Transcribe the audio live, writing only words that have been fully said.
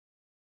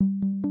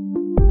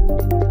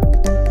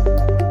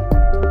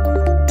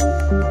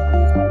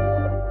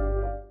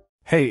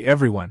Hey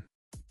everyone!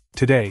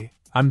 Today,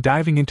 I'm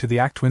diving into the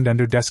ACTWIND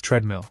under-desk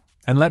treadmill,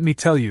 and let me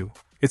tell you,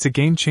 it's a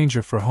game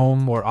changer for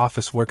home or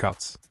office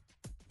workouts.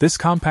 This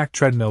compact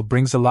treadmill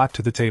brings a lot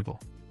to the table.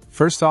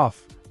 First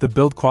off, the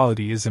build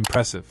quality is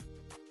impressive.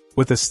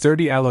 With a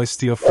sturdy alloy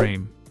steel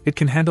frame, it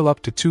can handle up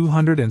to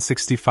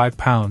 265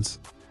 pounds,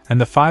 and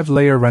the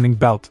 5-layer running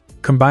belt,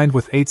 combined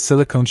with 8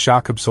 silicone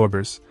shock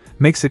absorbers,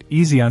 makes it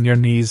easy on your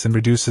knees and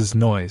reduces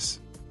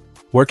noise.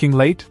 Working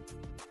late?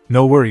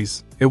 No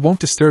worries, it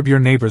won't disturb your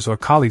neighbors or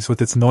colleagues with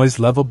its noise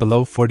level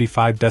below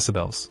 45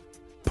 decibels.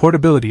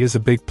 Portability is a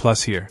big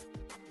plus here.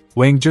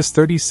 Weighing just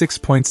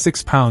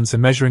 36.6 pounds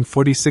and measuring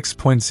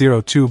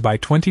 46.02 by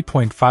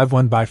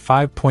 20.51 by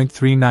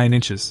 5.39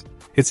 inches,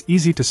 it's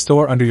easy to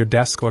store under your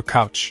desk or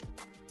couch.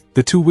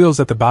 The 2 wheels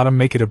at the bottom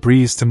make it a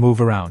breeze to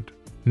move around.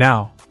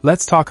 Now,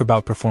 let's talk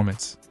about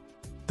performance.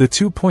 The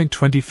 2.25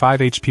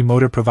 HP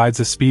motor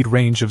provides a speed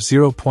range of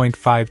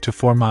 0.5 to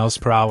 4 miles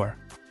per hour.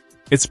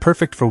 It's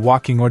perfect for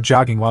walking or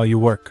jogging while you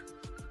work.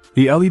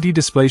 The LED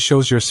display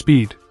shows your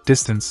speed,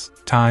 distance,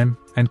 time,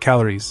 and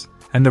calories,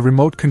 and the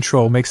remote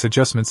control makes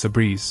adjustments a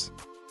breeze.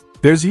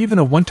 There's even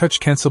a one-touch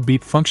cancel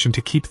beep function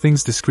to keep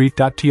things discreet.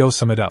 To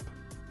sum it up,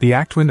 the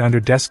ACTWIND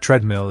under-desk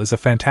treadmill is a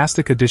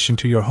fantastic addition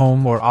to your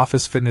home or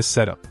office fitness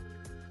setup.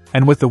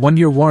 And with the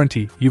 1-year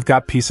warranty, you've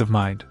got peace of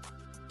mind.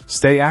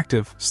 Stay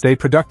active, stay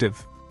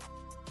productive.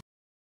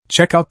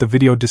 Check out the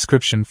video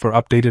description for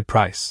updated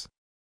price.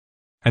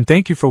 And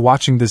thank you for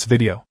watching this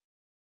video.